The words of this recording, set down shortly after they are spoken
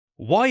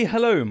Why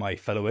hello my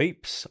fellow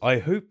apes, I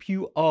hope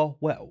you are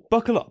well.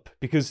 Buckle up,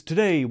 because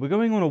today we're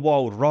going on a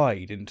wild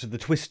ride into the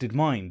twisted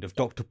mind of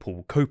Dr.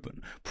 Paul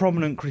Copan,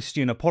 prominent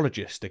Christian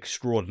apologist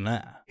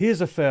extraordinaire.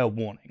 Here's a fair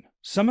warning.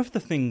 Some of the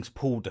things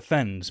Paul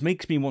defends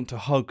makes me want to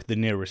hug the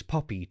nearest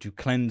puppy to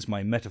cleanse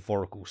my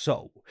metaphorical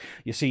soul.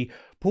 You see,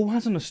 Paul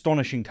has an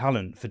astonishing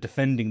talent for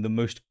defending the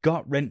most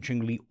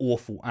gut-wrenchingly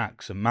awful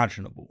acts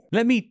imaginable.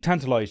 Let me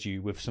tantalise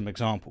you with some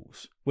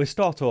examples. We'll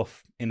start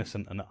off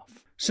innocent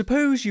enough.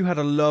 Suppose you had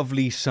a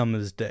lovely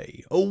summer's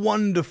day, a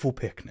wonderful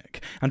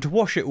picnic, and to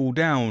wash it all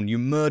down you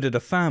murdered a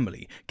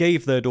family,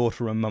 gave their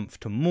daughter a month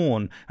to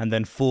mourn, and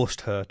then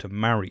forced her to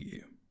marry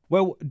you.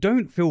 Well,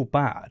 don't feel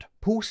bad.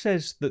 Paul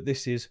says that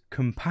this is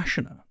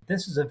compassionate.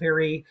 This is a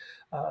very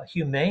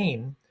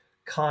humane,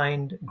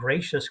 kind,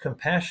 gracious,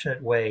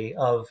 compassionate way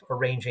of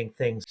arranging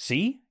things.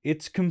 See?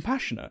 It's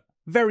compassionate,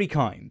 very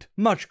kind,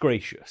 much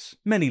gracious,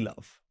 many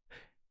love.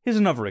 Here's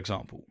another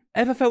example.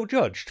 Ever felt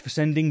judged for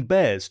sending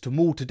bears to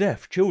maul to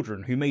death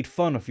children who made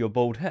fun of your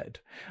bald head?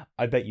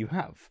 I bet you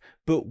have.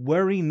 But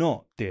worry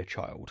not, dear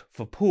child,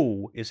 for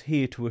Paul is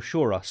here to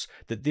assure us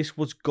that this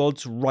was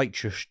God's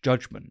righteous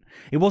judgment.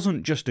 It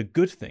wasn't just a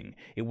good thing,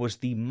 it was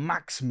the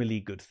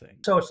maximally good thing.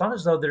 So it's not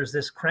as though there's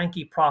this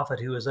cranky prophet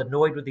who is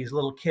annoyed with these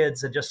little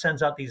kids and just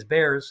sends out these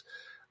bears.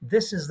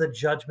 This is the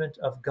judgment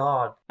of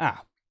God.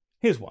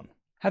 Here's one.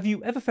 Have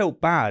you ever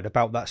felt bad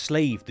about that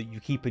slave that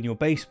you keep in your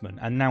basement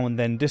and now and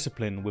then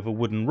discipline with a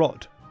wooden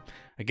rod?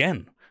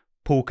 Again,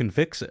 Paul can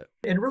fix it.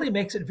 It really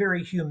makes it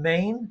very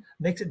humane,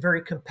 makes it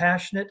very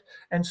compassionate,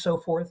 and so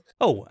forth.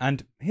 Oh,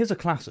 and here's a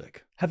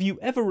classic. Have you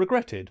ever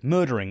regretted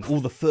murdering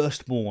all the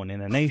firstborn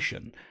in a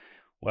nation?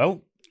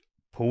 Well,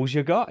 Paul's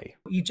your guy.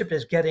 Egypt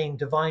is getting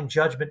divine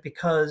judgment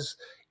because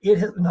it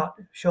has not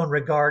shown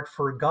regard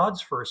for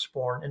God's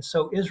firstborn, and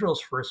so Israel's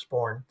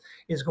firstborn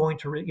is going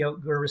to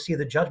receive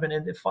the judgment.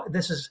 And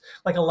this is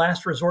like a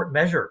last resort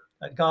measure.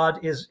 God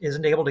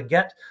isn't able to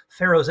get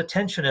Pharaoh's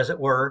attention, as it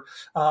were,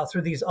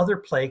 through these other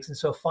plagues, and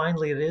so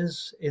finally it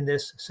is in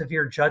this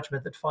severe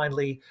judgment that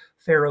finally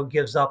Pharaoh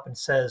gives up and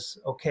says,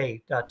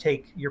 "Okay,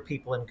 take your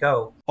people and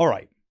go." All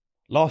right,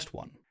 last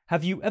one.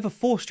 Have you ever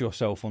forced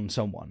yourself on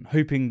someone,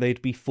 hoping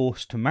they'd be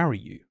forced to marry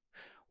you?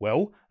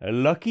 Well,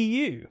 lucky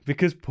you,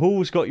 because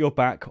Paul's got your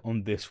back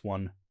on this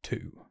one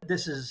too.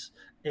 This is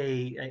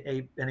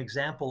an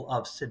example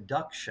of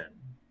seduction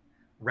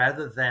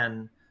rather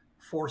than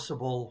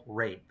forcible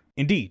rape.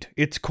 Indeed,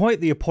 it's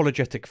quite the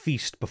apologetic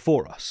feast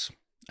before us,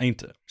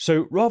 ain't it?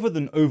 So rather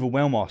than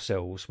overwhelm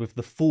ourselves with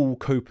the full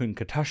Copan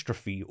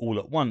catastrophe all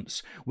at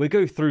once, we'll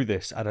go through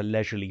this at a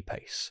leisurely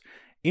pace.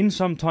 In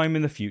some time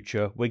in the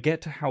future, we'll get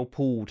to how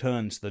Paul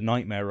turns the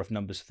nightmare of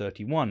Numbers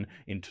 31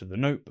 into the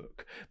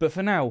notebook, but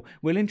for now,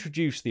 we'll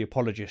introduce the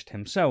apologist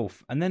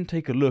himself and then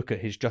take a look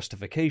at his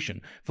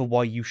justification for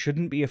why you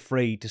shouldn't be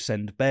afraid to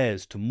send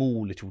bears to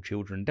maul little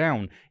children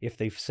down if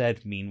they've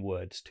said mean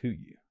words to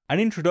you. An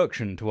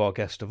introduction to our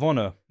guest of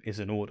honour is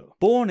in order.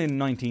 Born in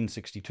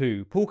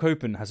 1962, Paul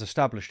Copan has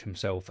established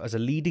himself as a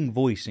leading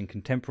voice in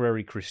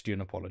contemporary Christian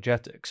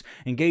apologetics,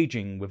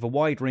 engaging with a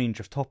wide range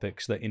of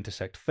topics that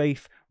intersect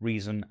faith,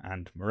 reason,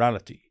 and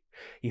morality.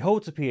 He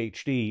holds a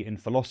PhD in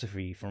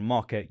philosophy from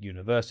Marquette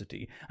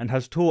University and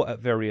has taught at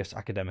various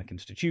academic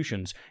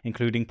institutions,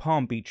 including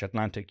Palm Beach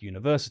Atlantic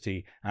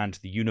University and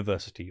the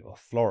University of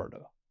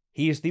Florida.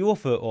 He is the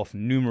author of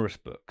numerous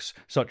books,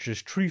 such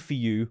as True for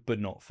You But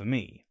Not for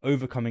Me,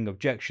 Overcoming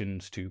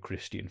Objections to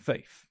Christian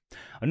Faith.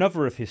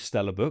 Another of his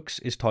stellar books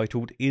is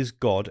titled Is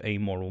God a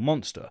Moral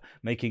Monster?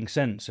 Making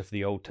Sense of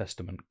the Old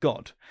Testament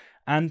God,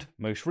 and,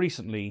 most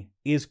recently,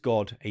 Is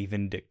God a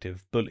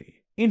Vindictive Bully?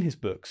 In his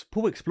books,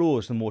 Paul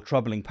explores the more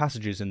troubling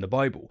passages in the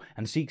Bible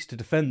and seeks to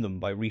defend them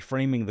by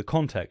reframing the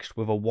context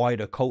with a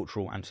wider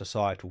cultural and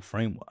societal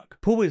framework.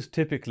 Paul is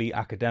typically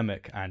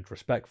academic and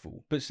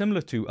respectful, but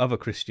similar to other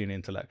Christian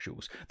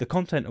intellectuals, the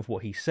content of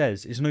what he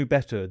says is no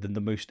better than the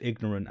most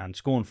ignorant and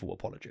scornful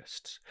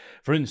apologists.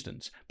 For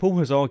instance, Paul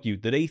has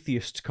argued that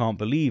atheists can't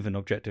believe in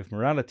objective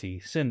morality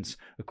since,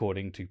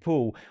 according to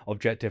Paul,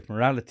 objective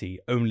morality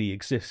only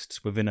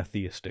exists within a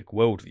theistic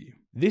worldview.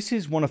 This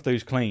is one of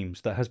those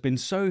claims that has been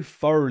so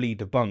thoroughly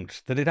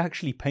debunked that it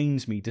actually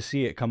pains me to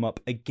see it come up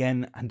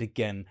again and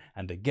again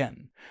and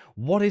again.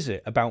 What is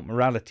it about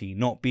morality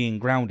not being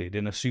grounded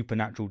in a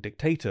supernatural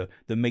dictator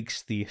that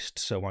makes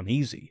theists so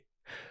uneasy?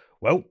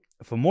 Well,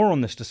 for more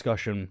on this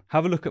discussion,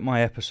 have a look at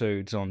my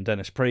episodes on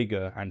Dennis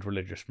Prager and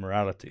religious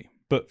morality.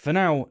 But for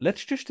now,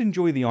 let's just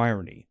enjoy the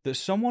irony that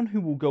someone who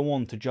will go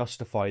on to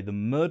justify the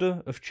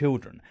murder of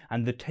children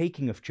and the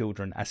taking of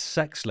children as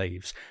sex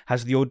slaves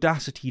has the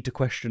audacity to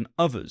question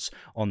others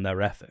on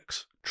their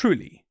ethics.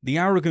 Truly, the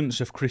arrogance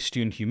of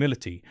Christian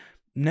humility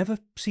never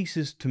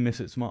ceases to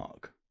miss its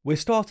mark. We'll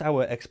start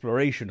our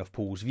exploration of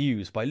Paul's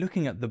views by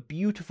looking at the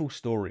beautiful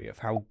story of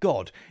how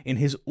God, in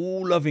his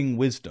all-loving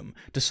wisdom,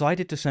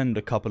 decided to send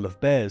a couple of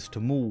bears to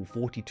maul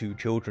 42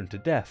 children to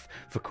death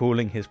for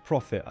calling his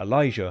prophet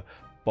Elijah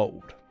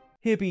bold.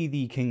 Here be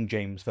the King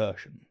James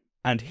Version.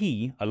 And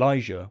he,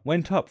 Elijah,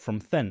 went up from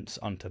thence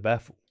unto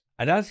Bethel.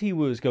 And as he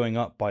was going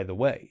up by the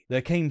way,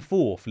 there came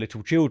forth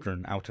little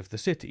children out of the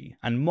city,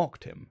 and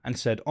mocked him, and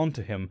said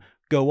unto him,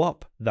 Go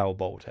up, thou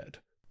bald head.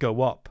 Go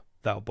up,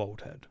 thou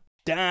bald head.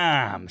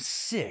 Damn,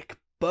 sick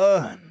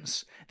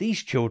burns.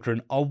 These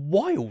children are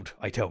wild,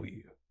 I tell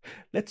you.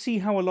 Let's see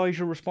how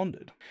Elijah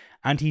responded.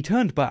 And he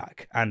turned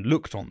back, and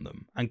looked on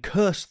them, and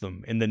cursed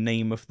them in the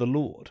name of the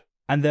Lord.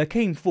 And there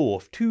came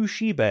forth 2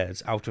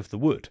 she-bears out of the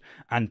wood,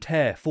 and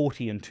tare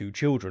 42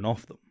 children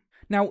off them.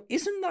 Now,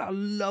 isn't that a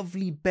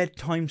lovely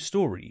bedtime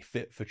story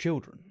fit for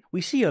children?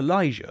 We see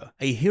Elijah,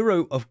 a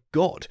hero of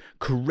God,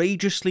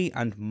 courageously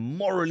and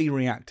morally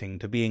reacting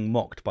to being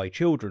mocked by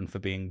children for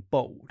being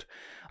bold.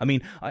 I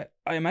mean, I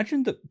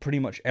imagine that pretty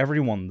much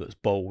everyone that's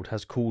bold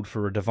has called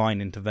for a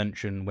divine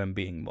intervention when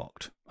being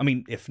mocked. I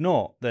mean, if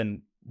not,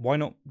 then why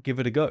not give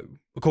it a go?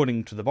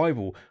 According to the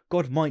Bible,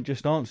 God might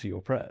just answer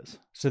your prayers.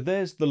 So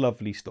there's the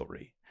lovely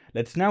story.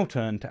 Let's now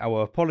turn to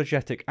our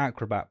apologetic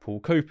acrobat Paul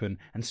Copan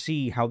and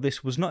see how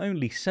this was not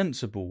only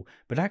sensible,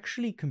 but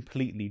actually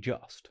completely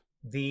just.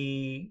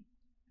 The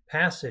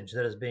passage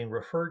that is being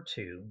referred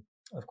to,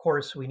 of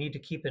course, we need to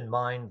keep in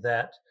mind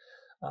that,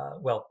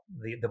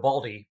 the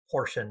baldy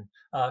portion,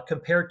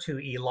 compared to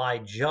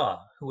Elijah,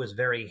 who was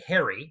very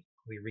hairy,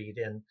 we read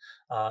in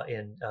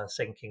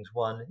 2 Kings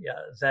 1,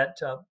 that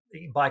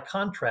by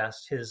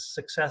contrast, his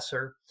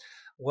successor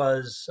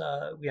was,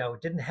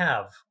 didn't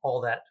have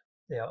all that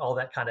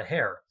kind of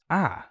hair.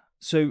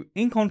 So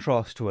in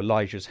contrast to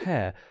Elijah's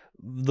hair,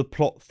 the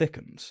plot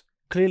thickens.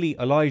 Clearly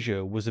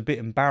Elijah was a bit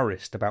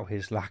embarrassed about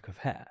his lack of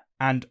hair.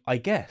 And I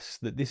guess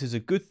that this is a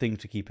good thing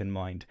to keep in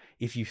mind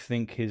if you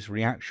think his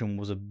reaction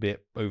was a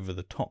bit over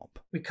the top.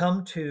 We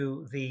come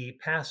to the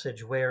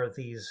passage where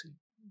these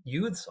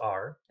youths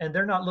are, and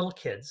they're not little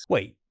kids.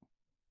 Wait,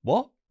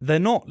 what? They're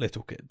not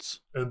little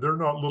kids. And they're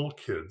not little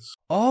kids.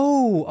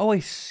 Oh, I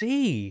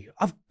see.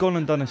 I've gone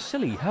and done a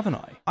silly, haven't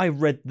I? I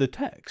read the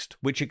text,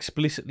 which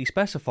explicitly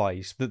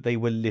specifies that they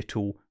were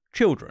little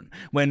children,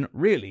 when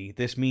really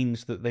this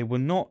means that they were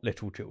not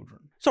little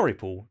children. Sorry,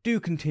 Paul, do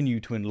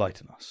continue to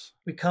enlighten us.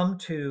 We come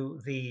to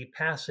the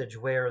passage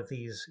where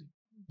these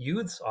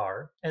youths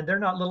are, and they're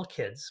not little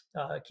kids.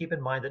 Keep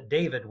in mind that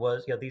David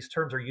was, these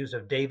terms are used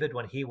of David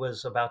when he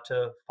was about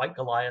to fight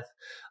Goliath,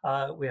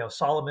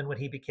 Solomon when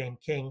he became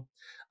king.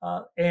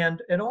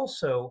 And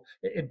also,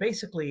 it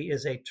basically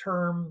is a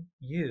term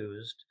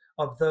used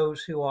of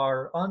those who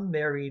are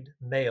unmarried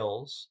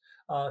males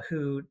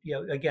who,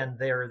 again,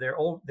 they're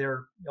old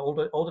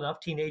enough,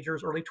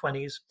 teenagers, early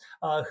 20s,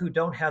 who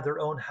don't have their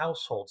own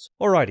households.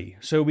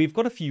 Alrighty, so we've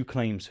got a few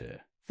claims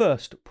here.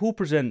 First, Paul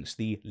presents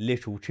the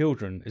little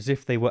children as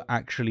if they were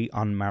actually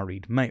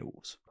unmarried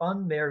males.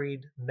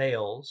 Unmarried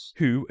males.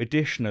 Who,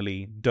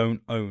 additionally,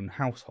 don't own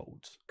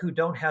households. Who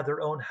don't have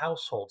their own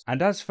households.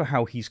 And as for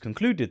how he's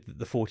concluded that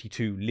the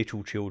 42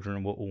 little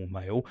children were all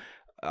male,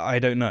 I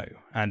don't know,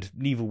 and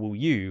neither will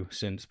you,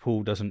 since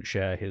Paul doesn't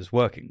share his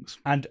workings.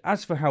 And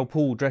as for how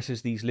Paul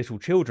dresses these little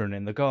children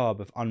in the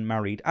garb of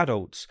unmarried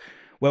adults,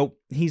 well,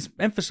 he's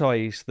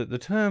emphasised that the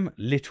term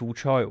little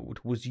child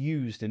was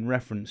used in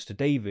reference to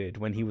David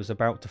when he was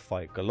about to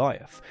fight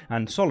Goliath,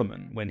 and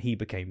Solomon when he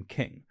became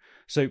king.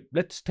 So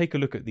let's take a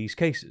look at these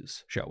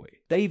cases, shall we?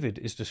 David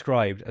is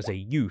described as a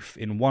youth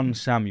in 1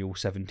 Samuel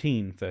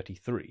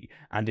 17:33,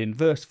 and in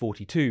verse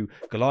 42,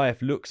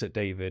 Goliath looks at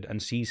David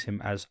and sees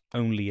him as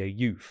only a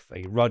youth,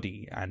 a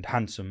ruddy and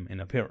handsome in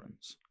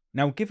appearance.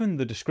 Now, given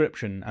the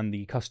description and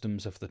the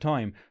customs of the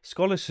time,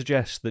 scholars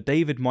suggest that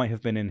David might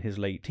have been in his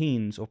late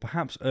teens or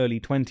perhaps early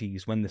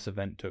 20s when this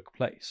event took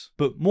place.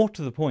 But more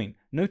to the point,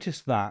 notice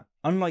that,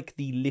 unlike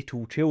the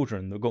little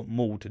children that got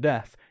mauled to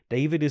death,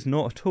 David is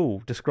not at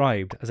all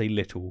described as a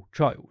little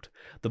child.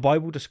 The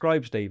Bible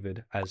describes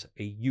David as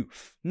a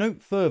youth.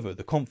 Note further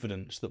the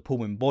confidence that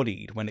Paul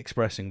embodied when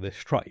expressing this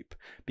tripe,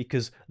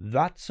 because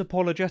that's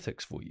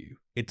apologetics for you.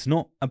 It's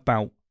not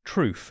about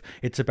truth,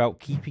 it's about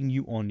keeping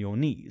you on your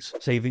knees,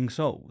 saving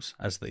souls,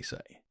 as they say.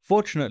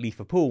 Fortunately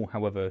for Paul,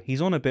 however,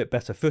 he's on a bit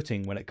better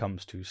footing when it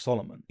comes to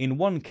Solomon. In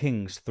 1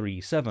 Kings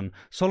 3:7,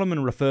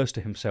 Solomon refers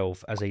to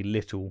himself as a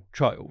little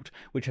child,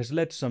 which has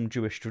led some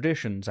Jewish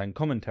traditions and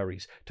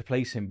commentaries to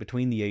place him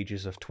between the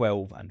ages of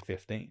 12 and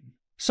 15.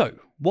 So,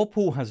 what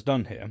Paul has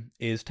done here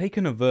is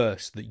taken a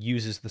verse that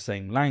uses the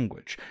same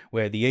language,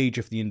 where the age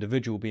of the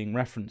individual being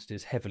referenced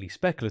is heavily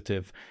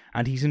speculative,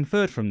 and he's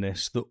inferred from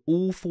this that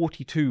all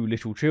 42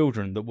 little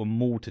children that were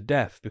mauled to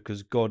death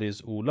because God is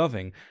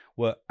all-loving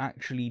were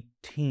actually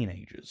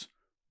teenagers,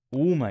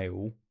 all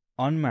male,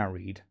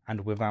 unmarried,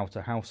 and without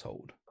a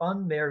household.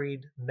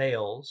 Unmarried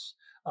males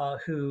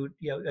who,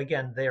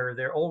 again,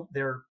 they're old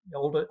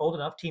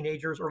enough,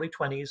 teenagers, early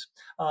 20s,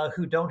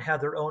 who don't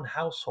have their own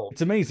household.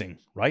 It's amazing,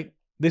 right?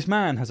 This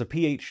man has a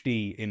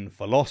PhD in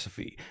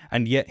philosophy,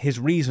 and yet his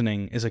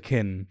reasoning is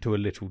akin to a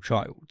little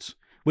child's.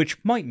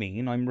 Which might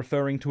mean I'm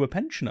referring to a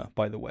pensioner,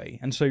 by the way,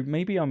 and so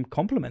maybe I'm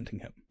complimenting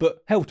him. But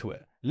hell to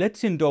it.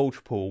 Let's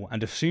indulge Paul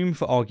and assume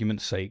for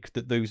argument's sake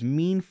that those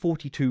mean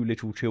 42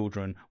 little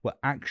children were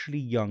actually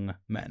young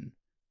men.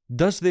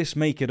 Does this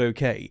make it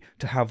okay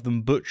to have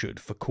them butchered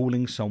for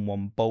calling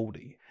someone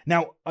baldy?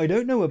 Now, I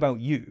don't know about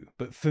you,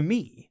 but for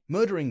me,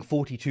 murdering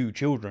 42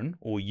 children,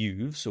 or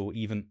youths, or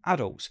even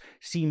adults,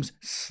 seems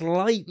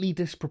slightly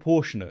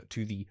disproportionate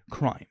to the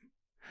crime.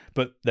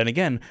 But then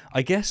again,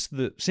 I guess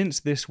that since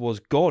this was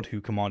God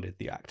who commanded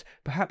the act,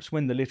 perhaps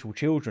when the little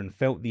children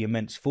felt the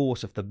immense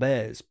force of the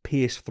bears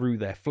pierce through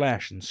their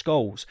flesh and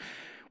skulls,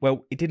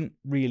 well, it didn't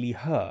really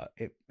hurt.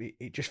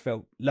 It just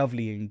felt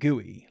lovely and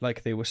gooey,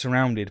 like they were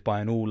surrounded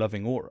by an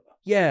all-loving aura.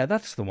 Yeah,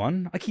 that's the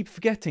one. I keep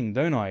forgetting,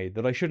 don't I,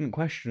 that I shouldn't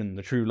question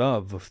the true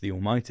love of the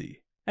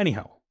Almighty.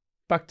 Anyhow,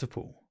 back to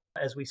Paul.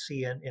 As we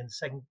see in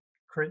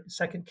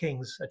 2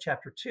 Kings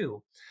chapter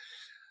 2.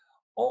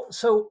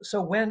 So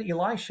when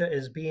Elisha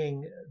is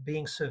being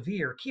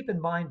severe, keep in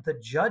mind the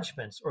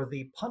judgments or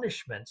the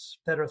punishments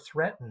that are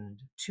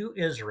threatened to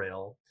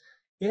Israel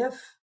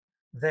if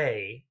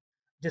they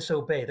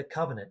disobey the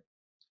covenant.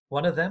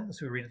 One of them,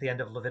 as we read at the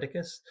end of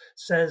Leviticus,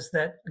 says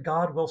that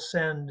God will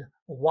send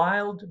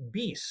wild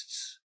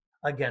beasts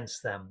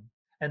against them,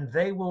 and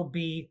they will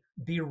be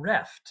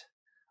bereft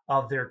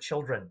of their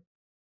children.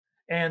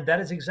 And that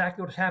is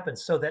exactly what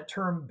happens. So that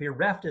term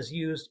bereft is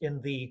used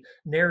in the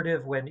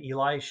narrative when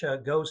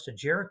Elisha goes to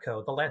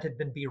Jericho. The land had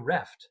been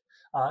bereft.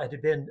 It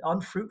had been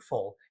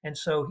unfruitful, and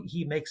so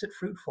he makes it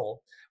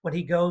fruitful. When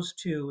he goes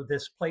to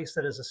this place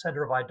that is a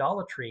center of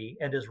idolatry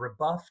and is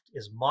rebuffed,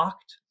 is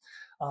mocked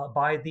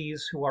by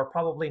these who are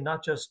probably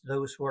not just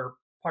those who are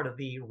part of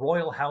the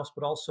royal house,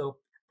 but also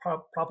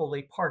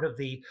probably part of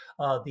the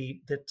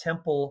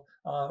temple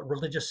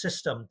religious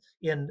system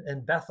in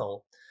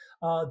Bethel,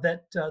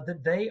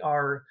 that they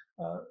are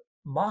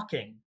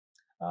mocking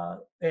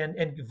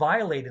and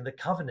violating the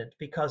covenant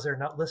because they're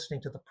not listening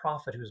to the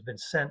prophet who's been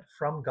sent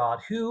from God,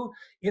 who,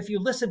 if you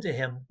listen to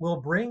him, will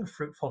bring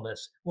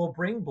fruitfulness, will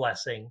bring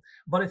blessing.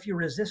 But if you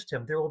resist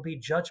him, there will be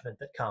judgment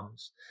that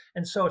comes.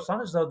 And so it's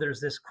not as though there's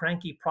this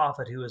cranky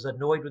prophet who is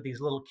annoyed with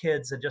these little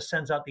kids and just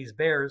sends out these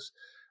bears.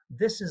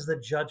 This is the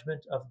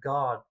judgment of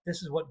God.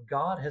 This is what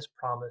God has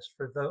promised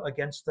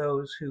against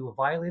those who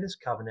violate his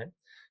covenant,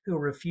 who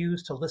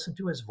refuse to listen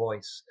to his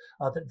voice,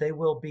 that they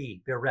will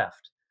be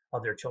bereft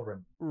of their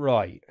children.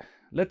 Right,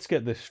 let's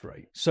get this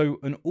straight. So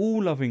an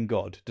all-loving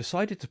God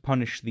decided to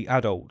punish the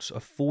adults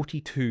of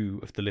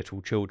 42 of the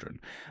little children,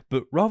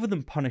 but rather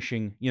than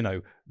punishing,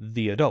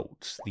 the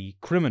adults, the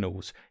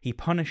criminals, he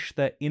punished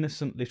their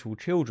innocent little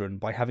children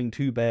by having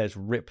two bears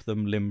rip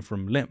them limb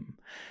from limb.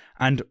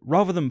 And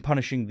rather than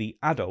punishing the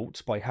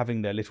adults by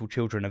having their little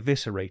children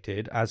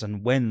eviscerated as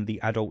and when the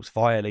adults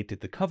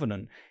violated the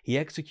covenant, he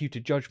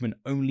executed judgment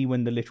only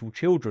when the little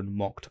children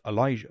mocked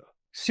Elijah.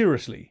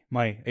 Seriously,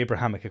 my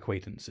Abrahamic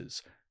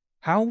acquaintances,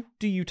 how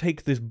do you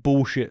take this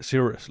bullshit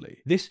seriously?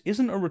 This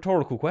isn't a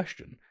rhetorical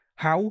question.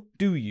 How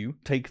do you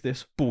take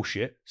this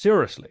bullshit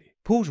seriously?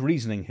 Paul's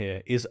reasoning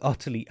here is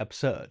utterly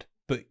absurd.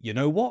 But you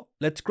know what?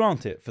 Let's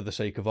grant it for the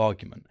sake of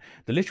argument.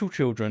 The little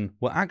children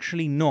were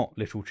actually not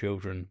little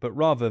children, but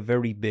rather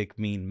very big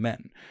mean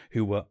men,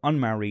 who were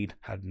unmarried,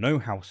 had no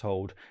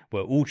household,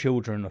 were all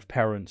children of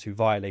parents who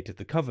violated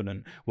the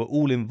covenant, were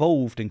all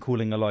involved in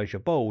calling Elijah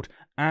bold,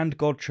 and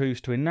God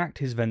chose to enact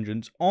his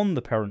vengeance on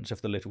the parents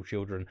of the little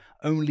children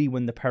only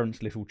when the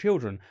parents' little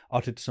children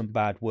uttered some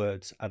bad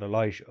words at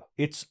Elijah.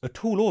 It's a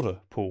tall order,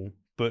 Paul,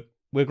 but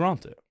we'll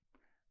grant it.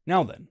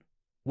 Now then,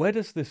 where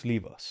does this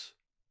leave us?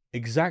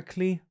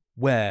 Exactly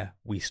where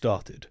we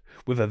started,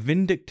 with a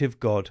vindictive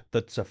God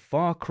that's a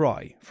far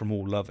cry from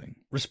all loving.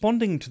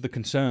 Responding to the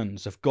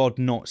concerns of God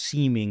not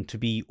seeming to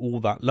be all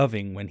that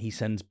loving when he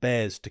sends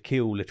bears to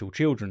kill little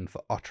children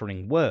for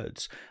uttering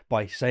words,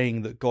 by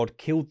saying that God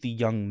killed the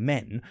young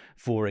men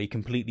for a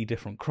completely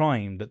different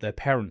crime that their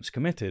parents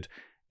committed,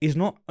 is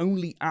not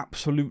only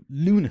absolute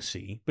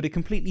lunacy, but it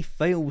completely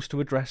fails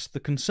to address the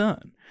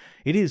concern.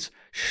 It is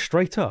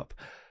straight up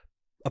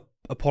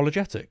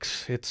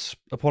apologetics. It's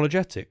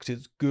apologetics.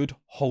 It's good,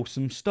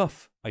 wholesome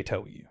stuff, I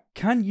tell you.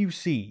 Can you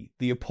see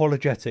the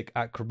apologetic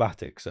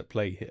acrobatics at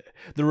play here?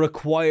 The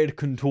required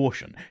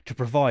contortion to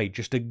provide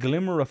just a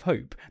glimmer of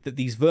hope that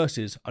these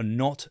verses are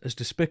not as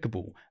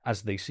despicable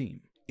as they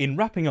seem. In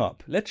wrapping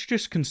up, let's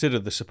just consider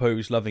the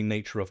supposed loving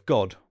nature of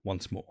God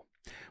once more.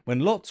 When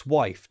Lot's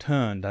wife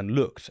turned and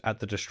looked at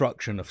the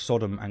destruction of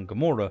Sodom and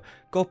Gomorrah,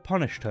 God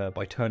punished her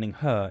by turning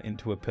her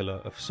into a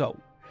pillar of salt.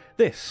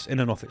 This, in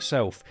and of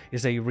itself,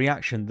 is a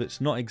reaction that's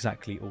not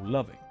exactly all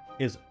loving,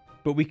 is it?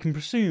 But we can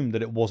presume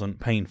that it wasn't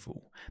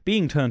painful.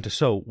 Being turned to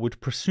salt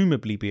would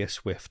presumably be a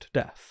swift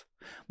death.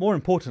 More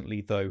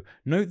importantly, though,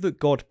 note that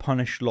God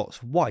punished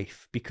Lot's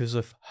wife because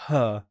of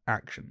her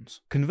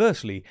actions.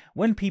 Conversely,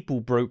 when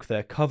people broke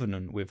their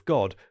covenant with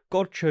God,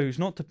 God chose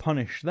not to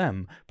punish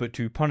them, but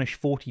to punish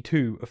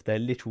 42 of their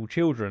little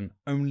children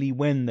only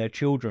when their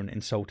children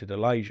insulted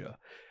Elijah.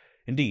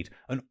 Indeed,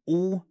 an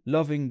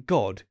all-loving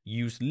God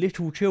used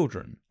little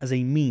children as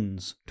a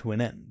means to an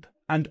end.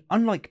 And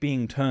unlike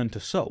being turned to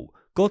salt,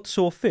 God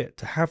saw fit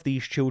to have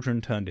these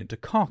children turned into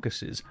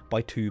carcasses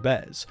by two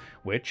bears,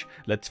 which,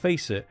 let's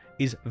face it,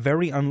 is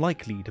very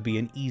unlikely to be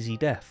an easy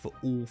death for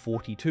all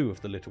 42 of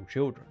the little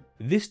children.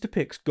 This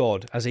depicts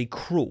God as a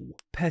cruel,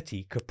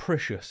 petty,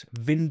 capricious,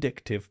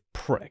 vindictive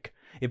prick.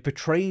 It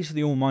portrays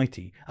the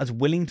Almighty as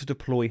willing to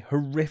deploy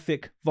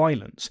horrific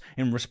violence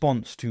in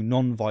response to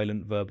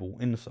non-violent verbal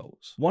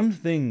insults. One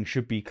thing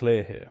should be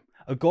clear here.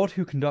 A God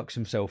who conducts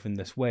himself in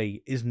this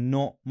way is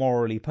not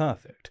morally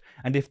perfect,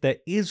 and if there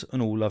is an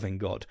all-loving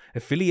God,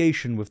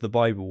 affiliation with the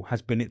Bible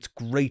has been its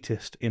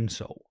greatest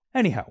insult.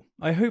 Anyhow,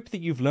 I hope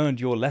that you've learned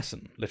your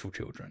lesson, little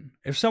children.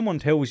 If someone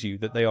tells you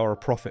that they are a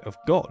prophet of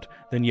God,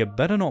 then you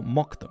better not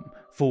mock them,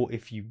 for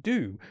if you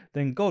do,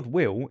 then God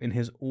will, in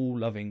his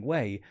all-loving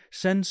way,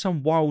 send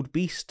some wild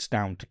beasts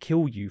down to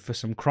kill you for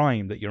some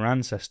crime that your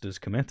ancestors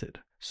committed.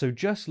 So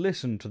just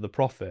listen to the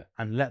prophet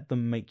and let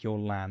them make your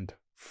land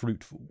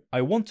fruitful.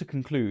 I want to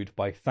conclude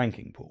by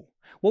thanking Paul.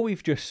 What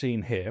we've just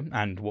seen here,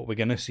 and what we're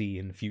going to see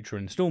in future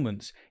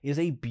installments, is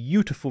a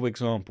beautiful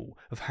example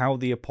of how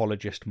the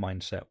apologist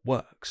mindset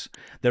works.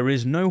 There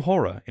is no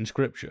horror in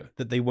Scripture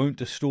that they won't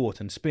distort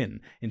and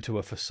spin into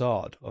a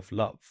facade of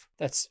love.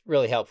 That's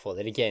really helpful.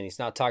 That again, he's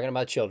not talking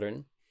about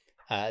children.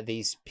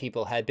 These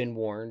people had been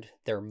warned.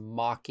 They're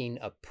mocking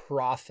a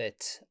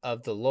prophet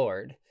of the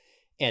Lord,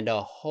 and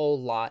a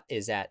whole lot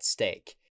is at stake.